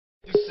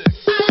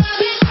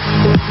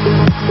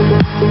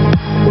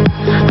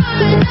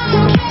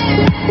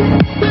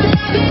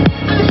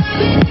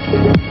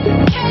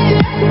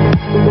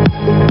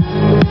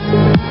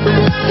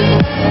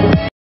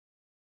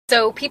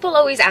So people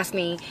always ask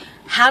me,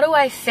 how do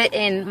I fit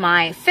in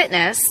my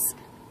fitness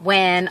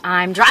when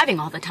I'm driving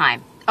all the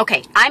time?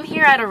 Okay, I'm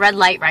here at a red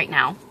light right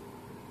now.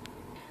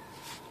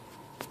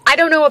 I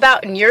don't know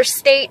about in your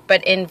state,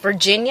 but in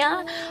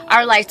Virginia,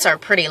 our lights are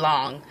pretty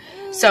long.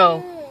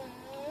 So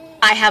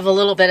I have a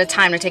little bit of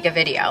time to take a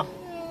video.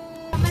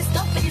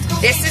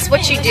 This is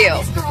what you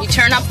do. You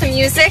turn up the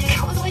music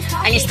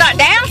and you start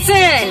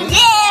dancing.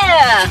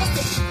 Yeah!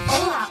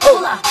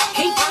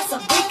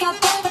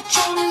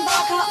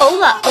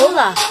 Hola,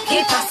 hola.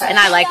 And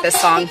I like this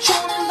song.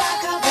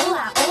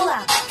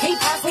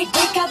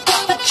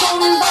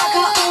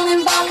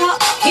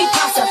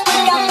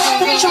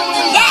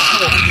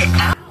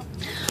 Yeah!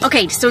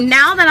 Okay, so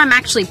now that I'm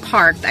actually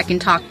parked, I can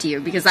talk to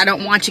you because I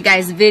don't want you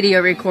guys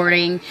video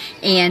recording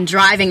and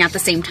driving at the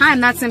same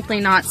time. That's simply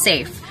not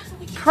safe.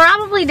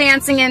 Probably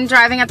dancing and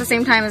driving at the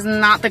same time is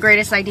not the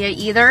greatest idea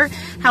either.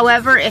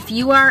 However, if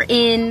you are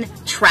in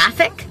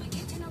traffic,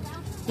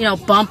 you know,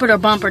 bumper to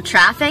bumper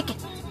traffic,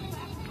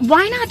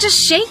 why not just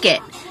shake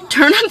it?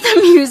 Turn up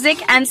the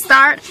music and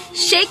start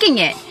shaking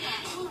it.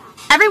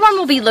 Everyone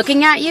will be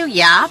looking at you,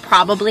 yeah,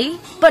 probably,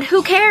 but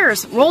who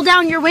cares? Roll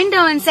down your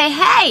window and say,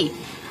 hey,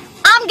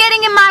 I'm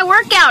getting in my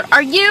workout,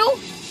 are you?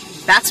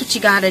 That's what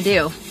you gotta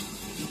do.